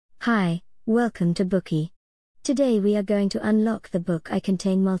Hi, welcome to Bookie. Today we are going to unlock the book I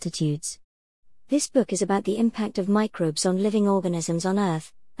Contain Multitudes. This book is about the impact of microbes on living organisms on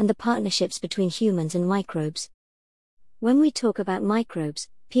Earth, and the partnerships between humans and microbes. When we talk about microbes,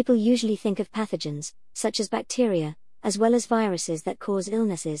 people usually think of pathogens, such as bacteria, as well as viruses that cause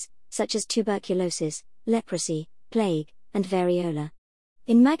illnesses, such as tuberculosis, leprosy, plague, and variola.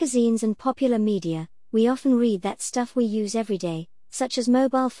 In magazines and popular media, we often read that stuff we use every day, such as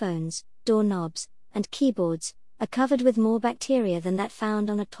mobile phones, doorknobs, and keyboards, are covered with more bacteria than that found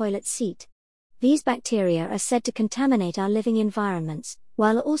on a toilet seat. These bacteria are said to contaminate our living environments,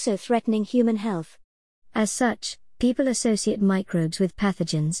 while also threatening human health. As such, people associate microbes with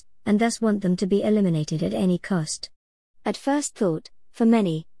pathogens, and thus want them to be eliminated at any cost. At first thought, for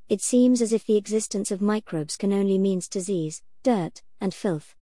many, it seems as if the existence of microbes can only mean disease, dirt, and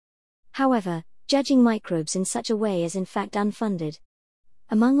filth. However, judging microbes in such a way is in fact unfounded.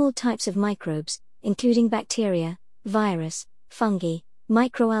 Among all types of microbes, including bacteria, virus, fungi,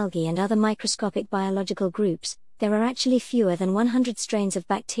 microalgae and other microscopic biological groups, there are actually fewer than 100 strains of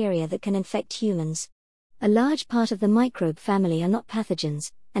bacteria that can infect humans. A large part of the microbe family are not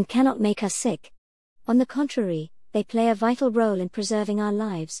pathogens, and cannot make us sick. On the contrary, they play a vital role in preserving our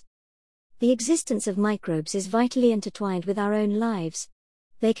lives. The existence of microbes is vitally intertwined with our own lives.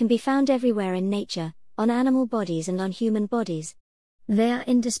 They can be found everywhere in nature, on animal bodies and on human bodies. They are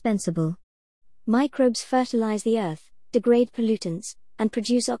indispensable. Microbes fertilize the earth, degrade pollutants, and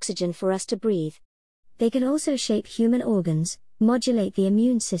produce oxygen for us to breathe. They can also shape human organs, modulate the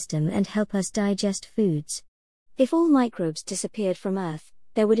immune system and help us digest foods. If all microbes disappeared from Earth,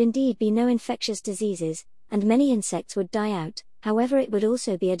 there would indeed be no infectious diseases, and many insects would die out. However, it would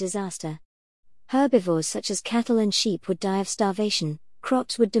also be a disaster. Herbivores such as cattle and sheep would die of starvation,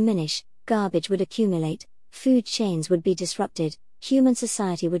 crops would diminish, garbage would accumulate, food chains would be disrupted, human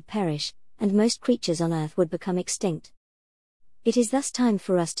society would perish, and most creatures on Earth would become extinct. It is thus time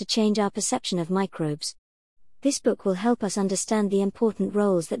for us to change our perception of microbes. This book will help us understand the important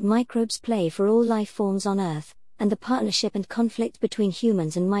roles that microbes play for all life forms on Earth, and the partnership and conflict between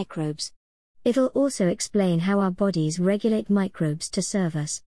humans and microbes. It'll also explain how our bodies regulate microbes to serve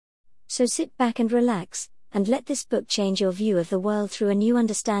us. So sit back and relax, and let this book change your view of the world through a new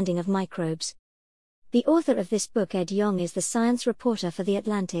understanding of microbes. The author of this book, Ed Yong, is the science reporter for The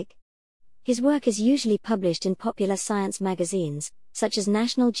Atlantic. His work is usually published in popular science magazines, such as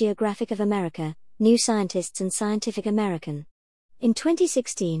National Geographic of America, New Scientist and Scientific American. In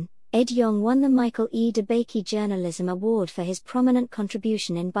 2016, Ed Yong won the Michael E. DeBakey Journalism Award for his prominent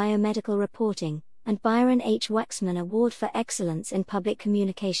contribution in biomedical reporting, and Byron H. Waxman Award for Excellence in Public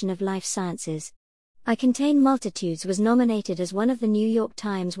Communication of Life Sciences. I Contain Multitudes was nominated as one of the New York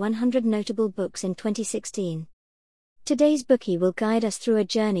Times 100 Notable Books in 2016. Today's Bookie will guide us through a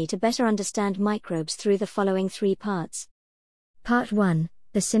journey to better understand microbes through the following 3 parts. Part 1,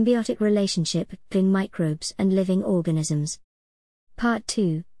 the symbiotic relationship between microbes and living organisms. Part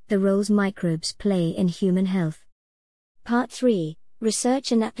 2, the roles microbes play in human health. Part 3,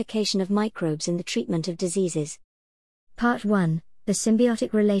 research and application of microbes in the treatment of diseases. Part 1, the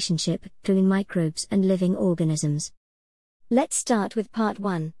symbiotic relationship between microbes and living organisms. Let's start with Part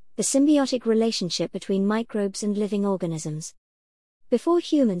 1, the symbiotic relationship between microbes and living organisms. Before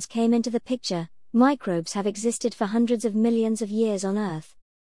humans came into the picture, microbes have existed for hundreds of millions of years on Earth.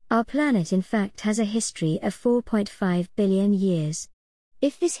 Our planet in fact has a history of 4.5 billion years.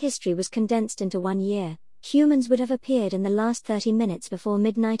 If this history was condensed into 1 year, humans would have appeared in the last 30 minutes before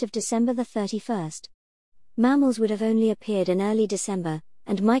midnight of December the 31st. Mammals would have only appeared in early December,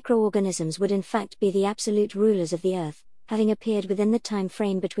 and microorganisms would in fact be the absolute rulers of the Earth, having appeared within the time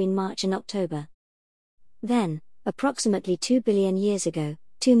frame between March and October. Then, approximately 2 billion years ago,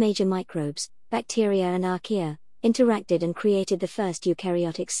 2 major microbes, bacteria and archaea, interacted and created the first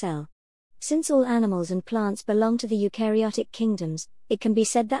eukaryotic cell. Since all animals and plants belong to the eukaryotic kingdoms, it can be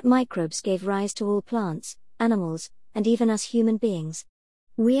said that microbes gave rise to all plants, animals, and even us human beings.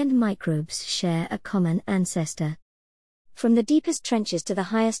 We and microbes share a common ancestor. From the deepest trenches to the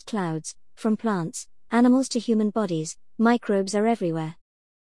highest clouds, from plants, animals to human bodies, microbes are everywhere.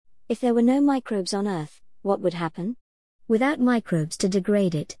 If there were no microbes on Earth, what would happen? Without microbes to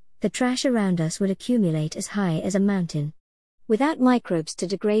degrade it, the trash around us would accumulate as high as a mountain. Without microbes to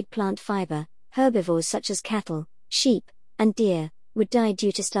degrade plant fiber, herbivores such as cattle, sheep, and deer would die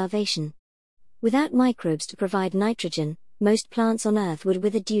due to starvation. Without microbes to provide nitrogen, most plants on Earth would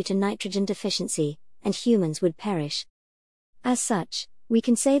wither due to nitrogen deficiency, and humans would perish. As such, we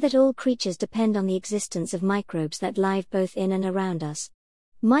can say that all creatures depend on the existence of microbes that live both in and around us.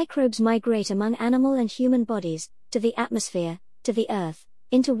 Microbes migrate among animal and human bodies, to the atmosphere, to the earth,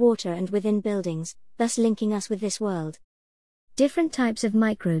 into water and within buildings, thus linking us with this world. Different types of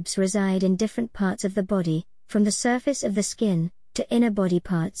microbes reside in different parts of the body, from the surface of the skin, to inner body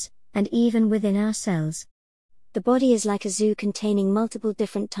parts, and even within our cells. The body is like a zoo containing multiple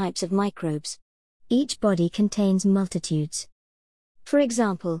different types of microbes. Each body contains multitudes. For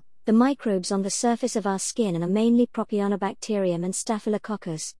example, the microbes on the surface of our skin are mainly Propionibacterium and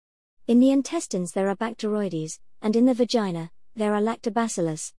Staphylococcus. In the intestines there are Bacteroides, and in the vagina, there are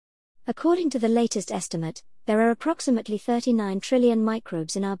Lactobacillus. According to the latest estimate, there are approximately 39 trillion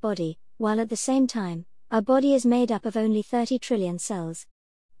microbes in our body, while at the same time, our body is made up of only 30 trillion cells.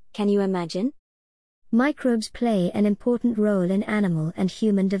 Can you imagine? Microbes play an important role in animal and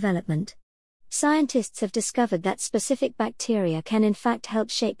human development. Scientists have discovered that specific bacteria can in fact help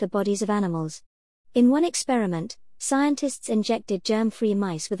shape the bodies of animals. In one experiment, scientists injected germ-free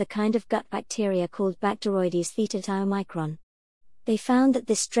mice with a kind of gut bacteria called Bacteroides theta-thiomicron. They found that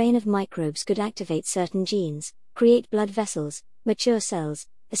this strain of microbes could activate certain genes, create blood vessels, mature cells,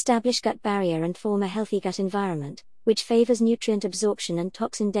 establish gut barrier and form a healthy gut environment, which favors nutrient absorption and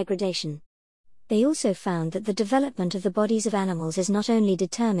toxin degradation. They also found that the development of the bodies of animals is not only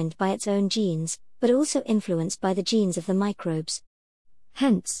determined by its own genes, but also influenced by the genes of the microbes.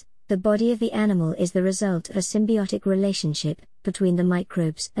 Hence, the body of the animal is the result of a symbiotic relationship between the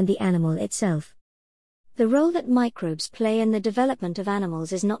microbes and the animal itself. The role that microbes play in the development of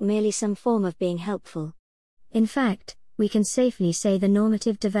animals is not merely some form of being helpful. In fact, we can safely say the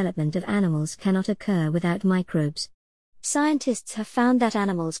normative development of animals cannot occur without microbes. Scientists have found that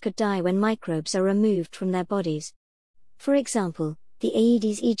animals could die when microbes are removed from their bodies. For example, the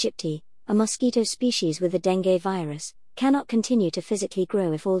Aedes aegypti, a mosquito species with the dengue virus, cannot continue to physically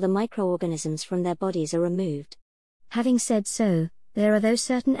grow if all the microorganisms from their bodies are removed. Having said so, there are those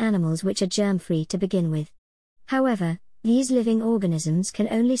certain animals which are germ-free to begin with. However, these living organisms can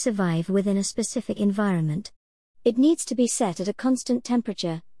only survive within a specific environment. It needs to be set at a constant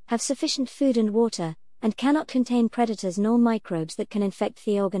temperature, have sufficient food and water, and cannot contain predators nor microbes that can infect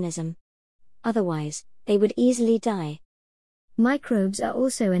the organism. Otherwise, they would easily die. Microbes are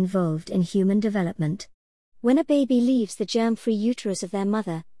also involved in human development. When a baby leaves the germ-free uterus of their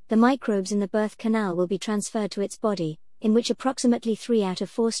mother, the microbes in the birth canal will be transferred to its body, in which approximately 3 out of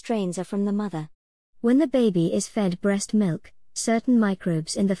 4 strains are from the mother. When the baby is fed breast milk, certain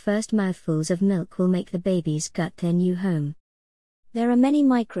microbes in the first mouthfuls of milk will make the baby's gut their new home. There are many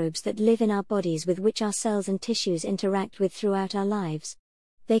microbes that live in our bodies with which our cells and tissues interact with throughout our lives.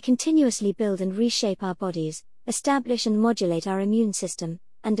 They continuously build and reshape our bodies, establish and modulate our immune system,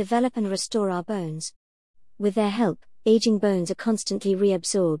 and develop and restore our bones. With their help, aging bones are constantly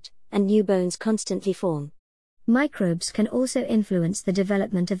reabsorbed, and new bones constantly form. Microbes can also influence the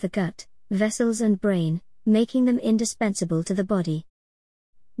development of the gut, vessels and brain, making them indispensable to the body.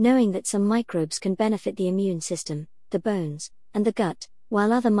 Knowing that some microbes can benefit the immune system, the bones, and the gut,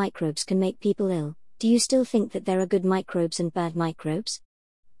 while other microbes can make people ill, do you still think that there are good microbes and bad microbes?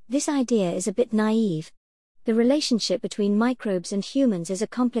 This idea is a bit naive. The relationship between microbes and humans is a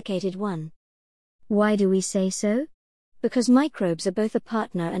complicated one. Why do we say so? Because microbes are both a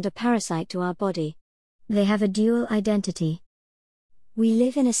partner and a parasite to our body. They have a dual identity. We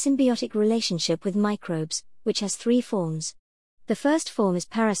live in a symbiotic relationship with microbes, which has 3 forms. The first form is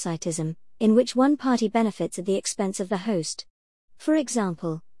parasitism, in which one party benefits at the expense of the host. For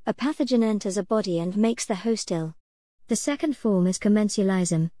example, a pathogen enters a body and makes the host ill. The second form is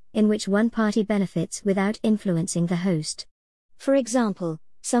commensalism, in which one party benefits without influencing the host. For example,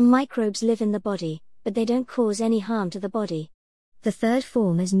 some microbes live in the body, but they don't cause any harm to the body. The third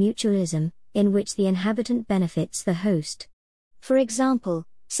form is mutualism, in which the inhabitant benefits the host. For example,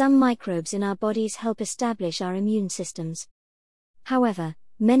 some microbes in our bodies help establish our immune systems. However,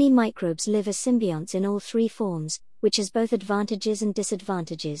 many microbes live as symbionts in all 3 forms, which has both advantages and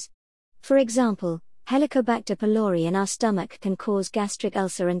disadvantages. For example, Helicobacter pylori in our stomach can cause gastric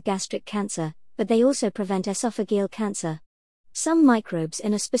ulcer and gastric cancer, but they also prevent esophageal cancer. Some microbes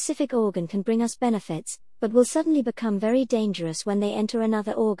in a specific organ can bring us benefits, but will suddenly become very dangerous when they enter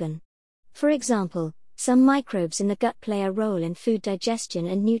another organ. For example, some microbes in the gut play a role in food digestion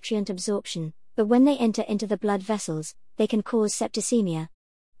and nutrient absorption, but when they enter into the blood vessels, they can cause septicemia.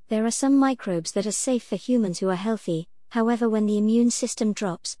 There are some microbes that are safe for humans who are healthy, however when the immune system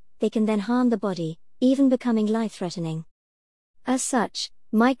drops, they can then harm the body, even becoming life-threatening. As such,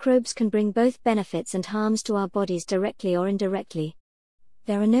 microbes can bring both benefits and harms to our bodies directly or indirectly.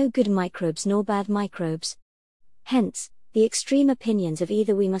 There are no good microbes nor bad microbes. Hence, the extreme opinions of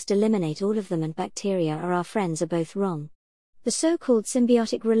either we must eliminate all of them and bacteria are our friends are both wrong. The so-called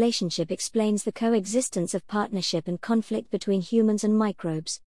symbiotic relationship explains the coexistence of partnership and conflict between humans and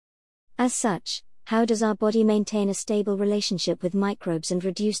microbes. As such, how does our body maintain a stable relationship with microbes and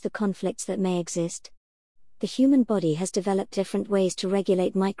reduce the conflicts that may exist? The human body has developed different ways to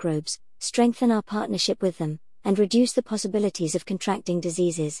regulate microbes, strengthen our partnership with them, and reduce the possibilities of contracting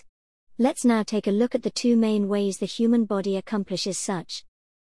diseases. Let's now take a look at the two main ways the human body accomplishes such.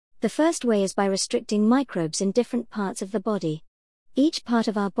 The first way is by restricting microbes in different parts of the body. Each part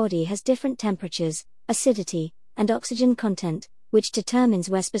of our body has different temperatures, acidity, and oxygen content, which determines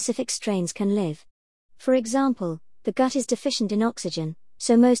where specific strains can live. For example, the gut is deficient in oxygen,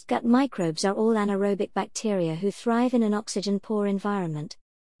 so most gut microbes are all anaerobic bacteria who thrive in an oxygen-poor environment.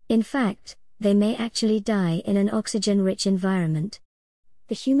 In fact, they may actually die in an oxygen-rich environment.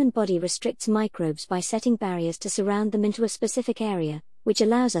 The human body restricts microbes by setting barriers to surround them into a specific area, which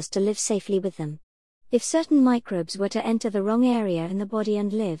allows us to live safely with them. If certain microbes were to enter the wrong area in the body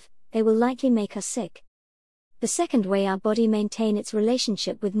and live, they will likely make us sick. The second way our body maintains its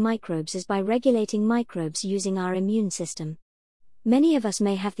relationship with microbes is by regulating microbes using our immune system. Many of us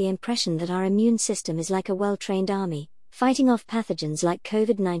may have the impression that our immune system is like a well-trained army, fighting off pathogens like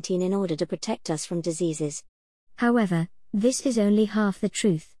COVID-19 in order to protect us from diseases. However, this is only half the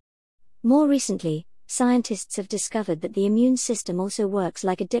truth. More recently, scientists have discovered that the immune system also works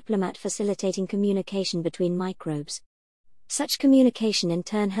like a diplomat facilitating communication between microbes. Such communication in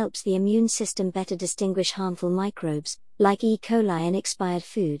turn helps the immune system better distinguish harmful microbes, like E. coli in expired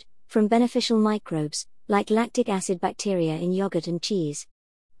food, from beneficial microbes, like lactic acid bacteria in yogurt and cheese.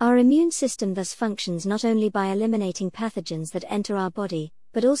 Our immune system thus functions not only by eliminating pathogens that enter our body,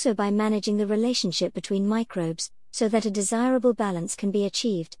 but also by managing the relationship between microbes, so that a desirable balance can be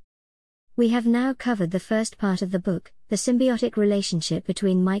achieved. We have now covered the first part of the book, the symbiotic relationship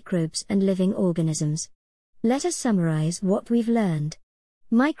between microbes and living organisms. Let us summarize what we've learned.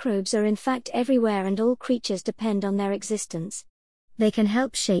 Microbes are in fact everywhere and all creatures depend on their existence. They can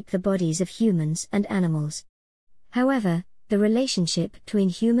help shape the bodies of humans and animals. However, the relationship between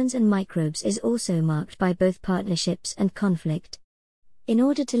humans and microbes is also marked by both partnerships and conflict. In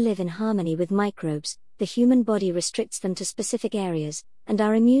order to live in harmony with microbes, the human body restricts them to specific areas, and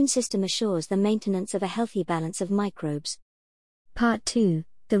our immune system assures the maintenance of a healthy balance of microbes. Part 2: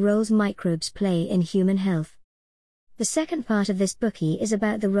 The roles microbes play in human health. The second part of this bookie is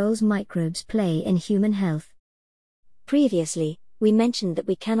about the roles microbes play in human health. Previously, we mentioned that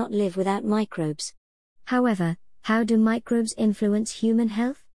we cannot live without microbes. However, how do microbes influence human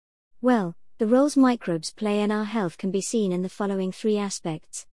health? Well, the roles microbes play in our health can be seen in the following three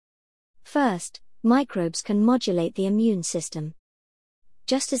aspects. First, microbes can modulate the immune system.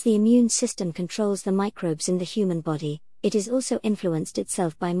 Just as the immune system controls the microbes in the human body, it is also influenced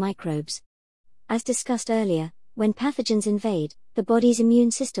itself by microbes. As discussed earlier, when pathogens invade, the body's immune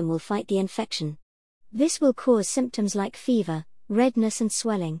system will fight the infection. This will cause symptoms like fever, redness and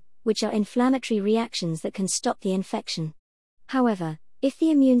swelling, which are inflammatory reactions that can stop the infection. However, if the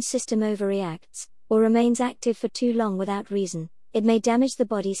immune system overreacts, or remains active for too long without reason, it may damage the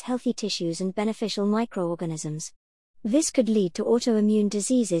body's healthy tissues and beneficial microorganisms. This could lead to autoimmune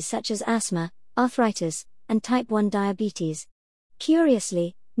diseases such as asthma, arthritis, and type 1 diabetes.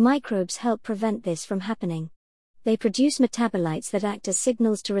 Curiously, microbes help prevent this from happening. They produce metabolites that act as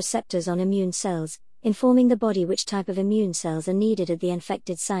signals to receptors on immune cells, informing the body which type of immune cells are needed at the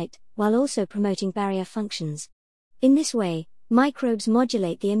infected site, while also promoting barrier functions. In this way, microbes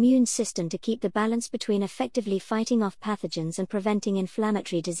modulate the immune system to keep the balance between effectively fighting off pathogens and preventing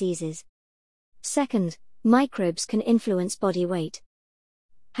inflammatory diseases. Second, microbes can influence body weight.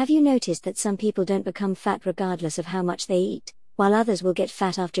 Have you noticed that some people don't become fat regardless of how much they eat, while others will get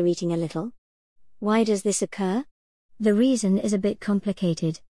fat after eating a little? Why does this occur? The reason is a bit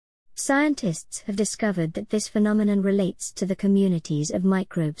complicated. Scientists have discovered that this phenomenon relates to the communities of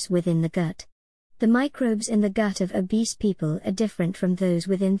microbes within the gut. The microbes in the gut of obese people are different from those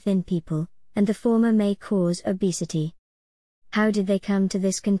within thin people, and the former may cause obesity. How did they come to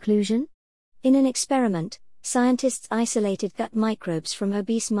this conclusion? In an experiment, scientists isolated gut microbes from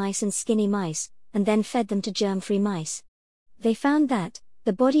obese mice and skinny mice, and then fed them to germ-free mice. They found that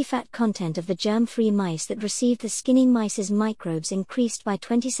the body fat content of the germ-free mice that received the skinny mice's microbes increased by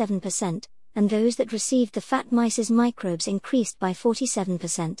 27%, and those that received the fat mice's microbes increased by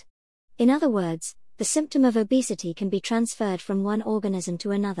 47%. In other words, the symptom of obesity can be transferred from one organism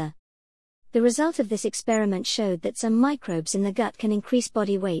to another. The result of this experiment showed that some microbes in the gut can increase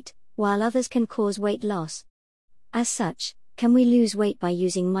body weight, while others can cause weight loss. As such, can we lose weight by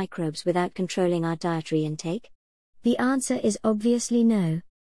using microbes without controlling our dietary intake? The answer is obviously no.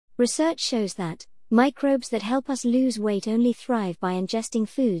 Research shows that, Microbes that help us lose weight only thrive by ingesting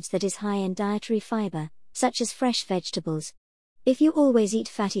foods that is high in dietary fiber, such as fresh vegetables. If you always eat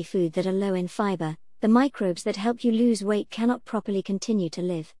fatty food that are low in fiber, the microbes that help you lose weight cannot properly continue to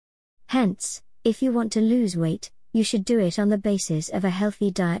live. Hence, if you want to lose weight, you should do it on the basis of a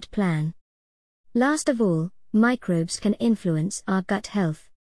healthy diet plan. Last of all, microbes can influence our gut health.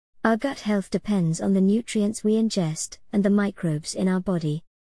 Our gut health depends on the nutrients we ingest and the microbes in our body.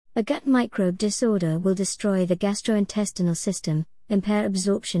 A gut microbe disorder will destroy the gastrointestinal system, impair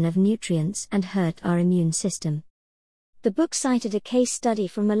absorption of nutrients, and hurt our immune system. The book cited a case study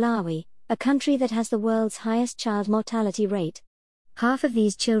from Malawi, a country that has the world's highest child mortality rate. Half of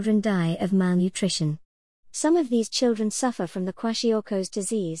these children die of malnutrition. Some of these children suffer from the Kwashiorkor's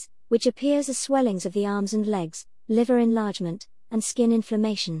disease, which appears as swellings of the arms and legs, liver enlargement, and skin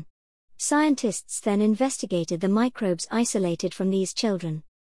inflammation. Scientists then investigated the microbes isolated from these children.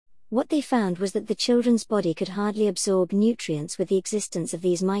 What they found was that the children's body could hardly absorb nutrients with the existence of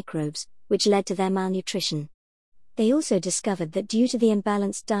these microbes, which led to their malnutrition. They also discovered that due to the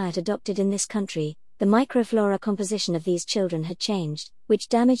imbalanced diet adopted in this country, the microflora composition of these children had changed, which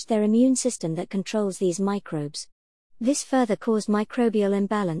damaged their immune system that controls these microbes. This further caused microbial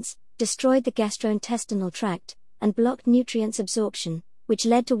imbalance, destroyed the gastrointestinal tract, and blocked nutrients absorption, which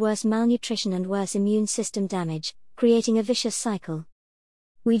led to worse malnutrition and worse immune system damage, creating a vicious cycle.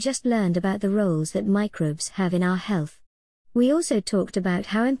 We just learned about the roles that microbes have in our health. We also talked about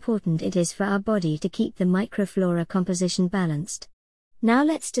how important it is for our body to keep the microflora composition balanced. Now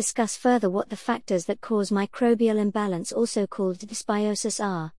let's discuss further what the factors that cause microbial imbalance, also called dysbiosis,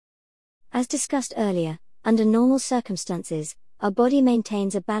 are. As discussed earlier, under normal circumstances, our body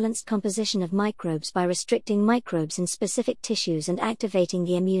maintains a balanced composition of microbes by restricting microbes in specific tissues and activating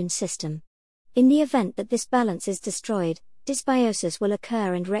the immune system. In the event that this balance is destroyed, dysbiosis will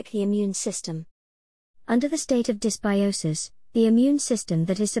occur and wreck the immune system. Under the state of dysbiosis, the immune system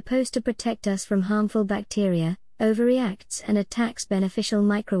that is supposed to protect us from harmful bacteria, overreacts and attacks beneficial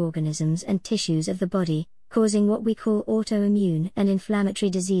microorganisms and tissues of the body, causing what we call autoimmune and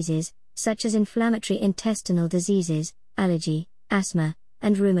inflammatory diseases, such as inflammatory intestinal diseases, allergy, asthma,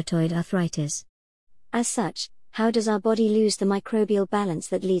 and rheumatoid arthritis. As such, how does our body lose the microbial balance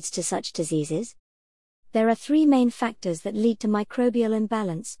that leads to such diseases? There are three main factors that lead to microbial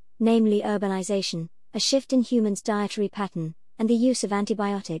imbalance, namely urbanization, a shift in humans' dietary pattern, and the use of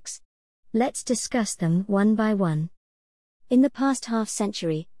antibiotics. Let's discuss them one by one. In the past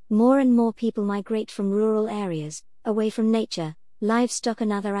half-century, more and more people migrate from rural areas, away from nature, livestock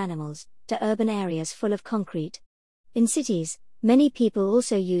and other animals, to urban areas full of concrete. In cities, many people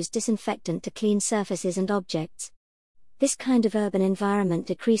also use disinfectant to clean surfaces and objects. This kind of urban environment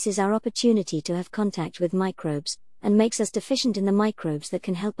decreases our opportunity to have contact with microbes, and makes us deficient in the microbes that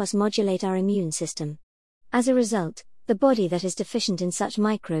can help us modulate our immune system. As a result, the body that is deficient in such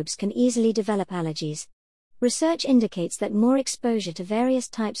microbes can easily develop allergies. Research indicates that more exposure to various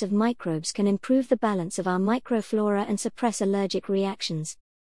types of microbes can improve the balance of our microflora and suppress allergic reactions.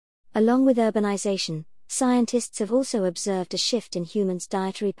 Along with urbanization, scientists have also observed a shift in humans'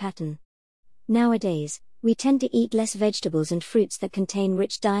 dietary pattern. Nowadays, we tend to eat less vegetables and fruits that contain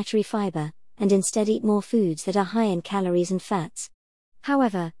rich dietary fiber, and instead eat more foods that are high in calories and fats.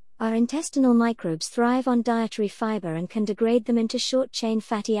 However, our intestinal microbes thrive on dietary fiber and can degrade them into short-chain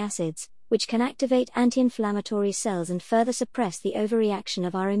fatty acids, which can activate anti-inflammatory cells and further suppress the overreaction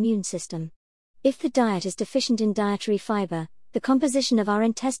of our immune system. If the diet is deficient in dietary fiber, the composition of our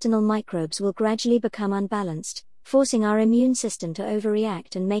intestinal microbes will gradually become unbalanced, forcing our immune system to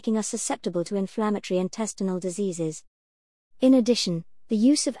overreact and making us susceptible to inflammatory intestinal diseases. In addition, the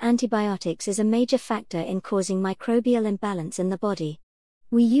use of antibiotics is a major factor in causing microbial imbalance in the body.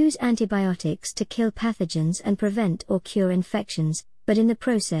 We use antibiotics to kill pathogens and prevent or cure infections, but in the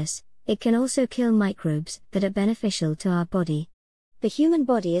process, it can also kill microbes that are beneficial to our body. The human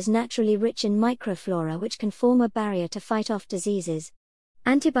body is naturally rich in microflora which can form a barrier to fight off diseases.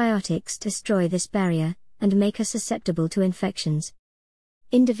 Antibiotics destroy this barrier, and make us susceptible to infections.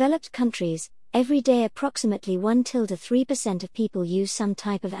 In developed countries, every day approximately 1–3% of people use some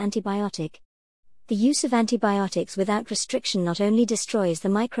type of antibiotic. The use of antibiotics without restriction not only destroys the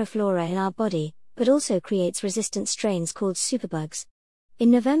microflora in our body, but also creates resistant strains called superbugs. In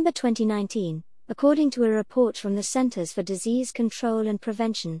November 2019, according to a report from the Centers for Disease Control and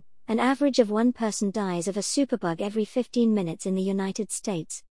Prevention, an average of one person dies of a superbug every 15 minutes in the United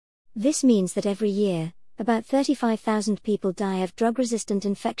States. This means that every year, about 35,000 people die of drug-resistant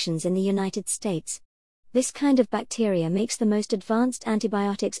infections in the United States. This kind of bacteria makes the most advanced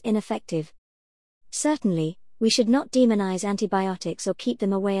antibiotics ineffective. Certainly, we should not demonize antibiotics or keep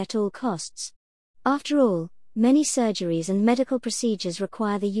them away at all costs. After all, many surgeries and medical procedures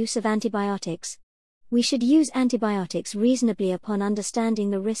require the use of antibiotics. We should use antibiotics reasonably upon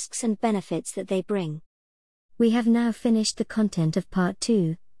understanding the risks and benefits that they bring. We have now finished the content of Part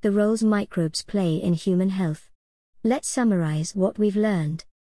 2, the roles microbes play in human health. Let's summarize what we've learned.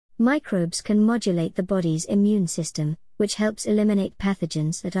 Microbes can modulate the body's immune system, which helps eliminate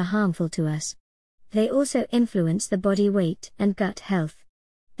pathogens that are harmful to us. They also influence the body weight and gut health.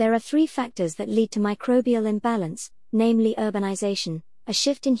 There are 3 factors that lead to microbial imbalance, namely urbanization, a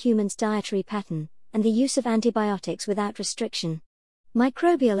shift in humans' dietary pattern, and the use of antibiotics without restriction.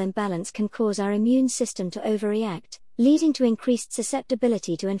 Microbial imbalance can cause our immune system to overreact, leading to increased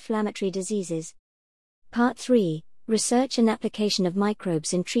susceptibility to inflammatory diseases. Part 3. Research and application of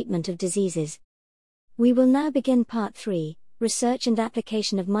microbes in treatment of diseases. We will now begin Part 3, Research and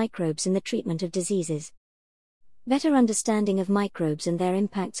application of microbes in the treatment of diseases. Better understanding of microbes and their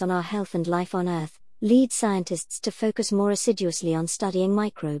impacts on our health and life on Earth leads scientists to focus more assiduously on studying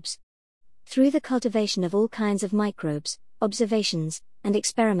microbes. Through the cultivation of all kinds of microbes, observations, and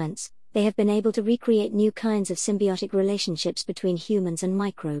experiments, they have been able to recreate new kinds of symbiotic relationships between humans and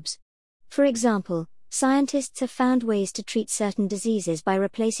microbes. For example, scientists have found ways to treat certain diseases by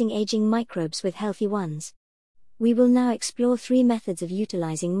replacing aging microbes with healthy ones. We will now explore 3 methods of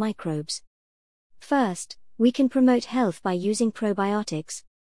utilizing microbes. First, we can promote health by using probiotics.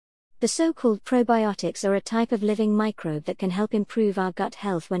 The so-called probiotics are a type of living microbe that can help improve our gut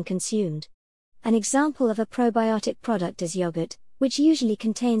health when consumed. An example of a probiotic product is yogurt, which usually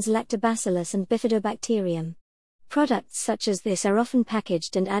contains lactobacillus and bifidobacterium. Products such as this are often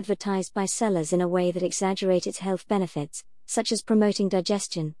packaged and advertised by sellers in a way that exaggerate its health benefits, such as promoting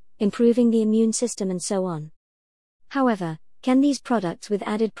digestion, improving the immune system and so on. However, can these products with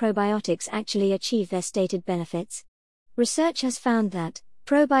added probiotics actually achieve their stated benefits? Research has found that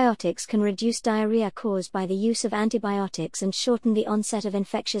probiotics can reduce diarrhea caused by the use of antibiotics and shorten the onset of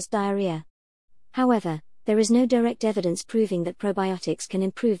infectious diarrhea. However, there is no direct evidence proving that probiotics can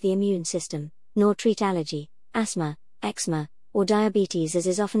improve the immune system, nor treat allergy, asthma, eczema, or diabetes as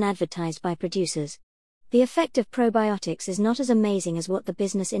is often advertised by producers. The effect of probiotics is not as amazing as what the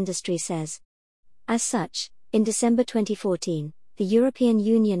business industry says. As such, in December 2014, the European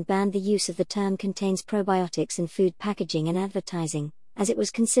Union banned the use of the term contains probiotics in food packaging and advertising, as it was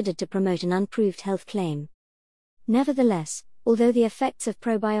considered to promote an unproved health claim. Nevertheless, although the effects of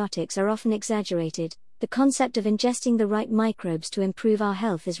probiotics are often exaggerated, the concept of ingesting the right microbes to improve our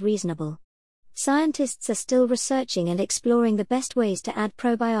health is reasonable. Scientists are still researching and exploring the best ways to add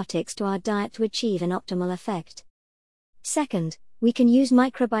probiotics to our diet to achieve an optimal effect. Second, we can use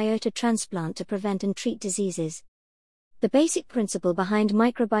microbiota transplant to prevent and treat diseases. The basic principle behind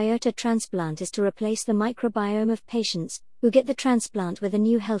microbiota transplant is to replace the microbiome of patients who get the transplant with a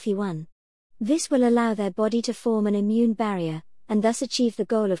new healthy one. This will allow their body to form an immune barrier, and thus achieve the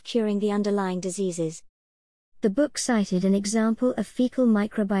goal of curing the underlying diseases. The book cited an example of fecal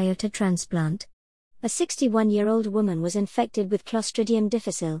microbiota transplant. A 61-year-old woman was infected with Clostridium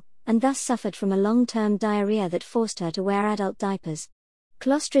difficile, and thus suffered from a long-term diarrhea that forced her to wear adult diapers.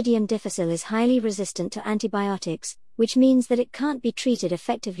 Clostridium difficile is highly resistant to antibiotics, which means that it can't be treated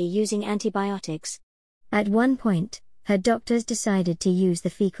effectively using antibiotics. At one point, her doctors decided to use the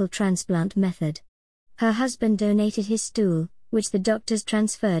fecal transplant method. Her husband donated his stool, which the doctors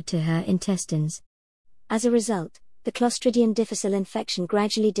transferred to her intestines. As a result, the Clostridium difficile infection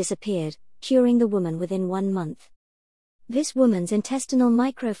gradually disappeared, curing the woman within 1 month. This woman's intestinal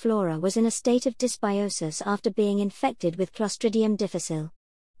microflora was in a state of dysbiosis after being infected with Clostridium difficile.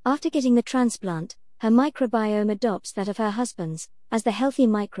 After getting the transplant, her microbiome adopts that of her husband's, as the healthy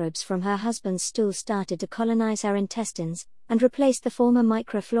microbes from her husband's stool started to colonize her intestines, and replaced the former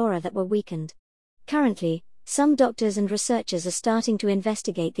microflora that were weakened. Currently, some doctors and researchers are starting to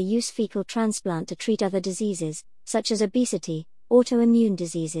investigate the use of fecal transplant to treat other diseases, such as obesity, autoimmune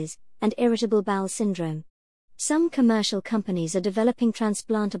diseases, and irritable bowel syndrome. Some commercial companies are developing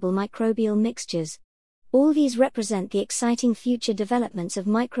transplantable microbial mixtures. All these represent the exciting future developments of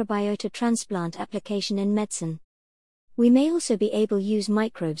microbiota transplant application in medicine. We may also be able to use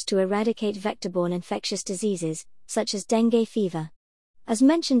microbes to eradicate vector-borne infectious diseases, such as dengue fever. As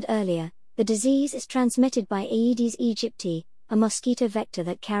mentioned earlier, the disease is transmitted by Aedes aegypti, a mosquito vector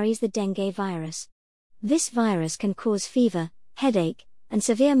that carries the dengue virus. This virus can cause fever, headache, and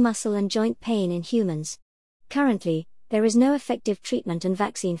severe muscle and joint pain in humans. Currently, there is no effective treatment and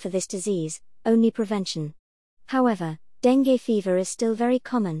vaccine for this disease, only prevention. However, dengue fever is still very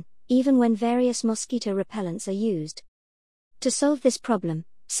common, even when various mosquito repellents are used. To solve this problem,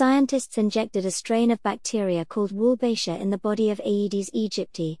 scientists injected a strain of bacteria called Wolbachia in the body of Aedes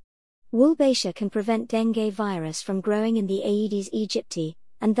aegypti. Wolbachia can prevent dengue virus from growing in the Aedes aegypti,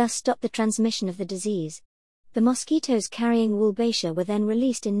 and thus stop the transmission of the disease. The mosquitoes carrying Wolbachia were then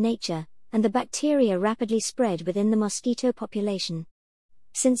released in nature, and the bacteria rapidly spread within the mosquito population.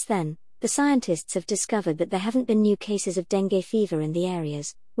 Since then, the scientists have discovered that there haven't been new cases of dengue fever in the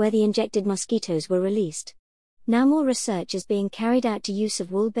areas where the injected mosquitoes were released. Now more research is being carried out to use of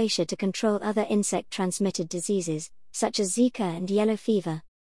Wolbachia to control other insect-transmitted diseases, such as Zika and yellow fever.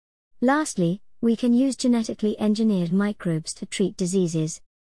 Lastly, we can use genetically engineered microbes to treat diseases.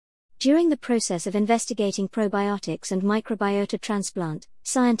 During the process of investigating probiotics and microbiota transplant,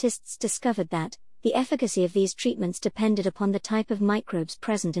 scientists discovered that the efficacy of these treatments depended upon the type of microbes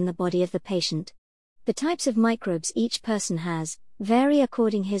present in the body of the patient. The types of microbes each person has vary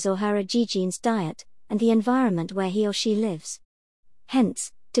according his or her gene's diet and the environment where he or she lives.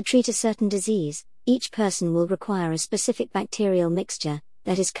 Hence, to treat a certain disease, each person will require a specific bacterial mixture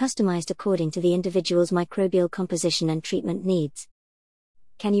that is customized according to the individual's microbial composition and treatment needs.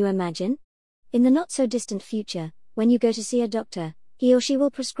 Can you imagine? In the not-so-distant future, when you go to see a doctor, he or she will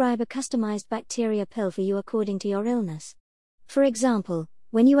prescribe a customized bacteria pill for you according to your illness. For example,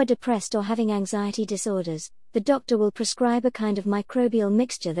 when you are depressed or having anxiety disorders, the doctor will prescribe a kind of microbial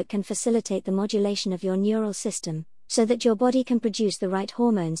mixture that can facilitate the modulation of your neural system, so that your body can produce the right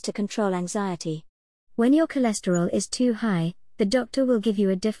hormones to control anxiety. When your cholesterol is too high, the doctor will give you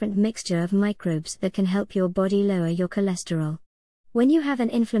a different mixture of microbes that can help your body lower your cholesterol. When you have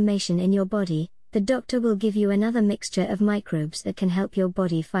an inflammation in your body, the doctor will give you another mixture of microbes that can help your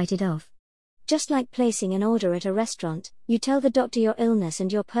body fight it off. Just like placing an order at a restaurant, you tell the doctor your illness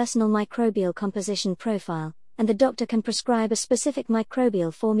and your personal microbial composition profile, and the doctor can prescribe a specific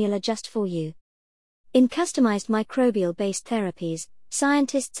microbial formula just for you. In customized microbial-based therapies,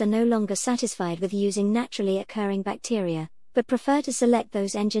 scientists are no longer satisfied with using naturally occurring bacteria, but prefer to select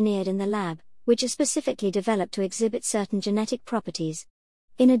those engineered in the lab, which are specifically developed to exhibit certain genetic properties.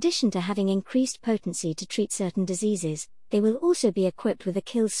 In addition to having increased potency to treat certain diseases, they will also be equipped with a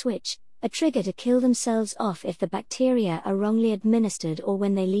kill switch, a trigger to kill themselves off if the bacteria are wrongly administered or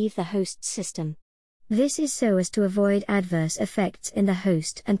when they leave the host's system. This is so as to avoid adverse effects in the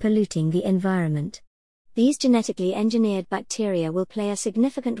host and polluting the environment. These genetically engineered bacteria will play a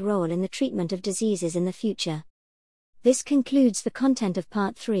significant role in the treatment of diseases in the future. This concludes the content of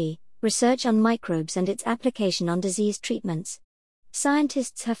Part 3, Research on Microbes and its Application on Disease Treatments.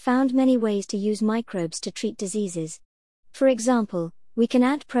 Scientists have found many ways to use microbes to treat diseases. For example, we can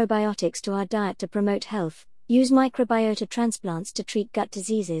add probiotics to our diet to promote health, use microbiota transplants to treat gut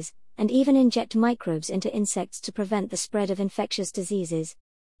diseases, and even inject microbes into insects to prevent the spread of infectious diseases.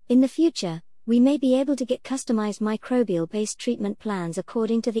 In the future, we may be able to get customized microbial-based treatment plans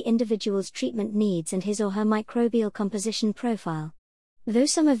according to the individual's treatment needs and his or her microbial composition profile. Though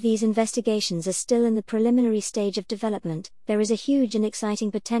some of these investigations are still in the preliminary stage of development, there is a huge and exciting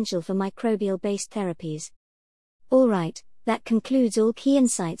potential for microbial-based therapies. Alright, that concludes all key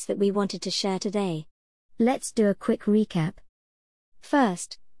insights that we wanted to share today. Let's do a quick recap.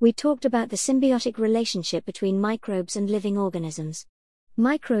 First, we talked about the symbiotic relationship between microbes and living organisms.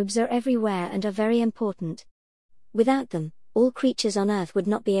 Microbes are everywhere and are very important. Without them, all creatures on Earth would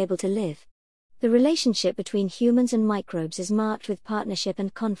not be able to live. The relationship between humans and microbes is marked with partnership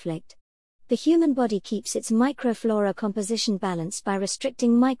and conflict. The human body keeps its microflora composition balanced by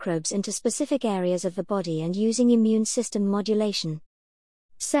restricting microbes into specific areas of the body and using immune system modulation.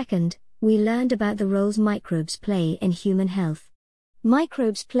 Second, we learned about the roles microbes play in human health.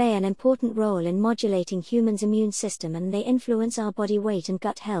 Microbes play an important role in modulating humans' immune system and they influence our body weight and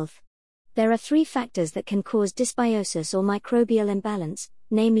gut health. There are 3 factors that can cause dysbiosis or microbial imbalance,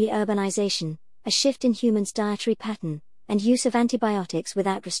 namely urbanization, a shift in humans' dietary pattern, and use of antibiotics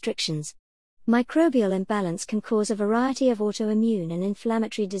without restrictions. Microbial imbalance can cause a variety of autoimmune and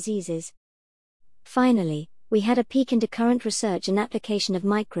inflammatory diseases. Finally, we had a peek into current research and application of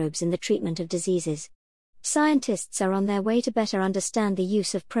microbes in the treatment of diseases. Scientists are on their way to better understand the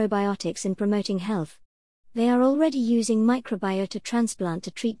use of probiotics in promoting health. They are already using microbiota transplant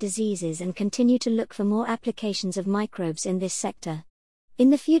to treat diseases and continue to look for more applications of microbes in this sector.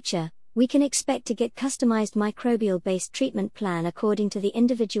 In the future, we can expect to get customized microbial-based treatment plan according to the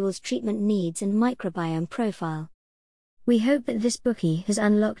individual's treatment needs and microbiome profile. We hope that this bookie has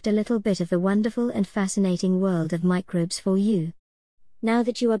unlocked a little bit of the wonderful and fascinating world of microbes for you. Now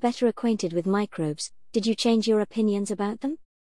that you are better acquainted with microbes, did you change your opinions about them?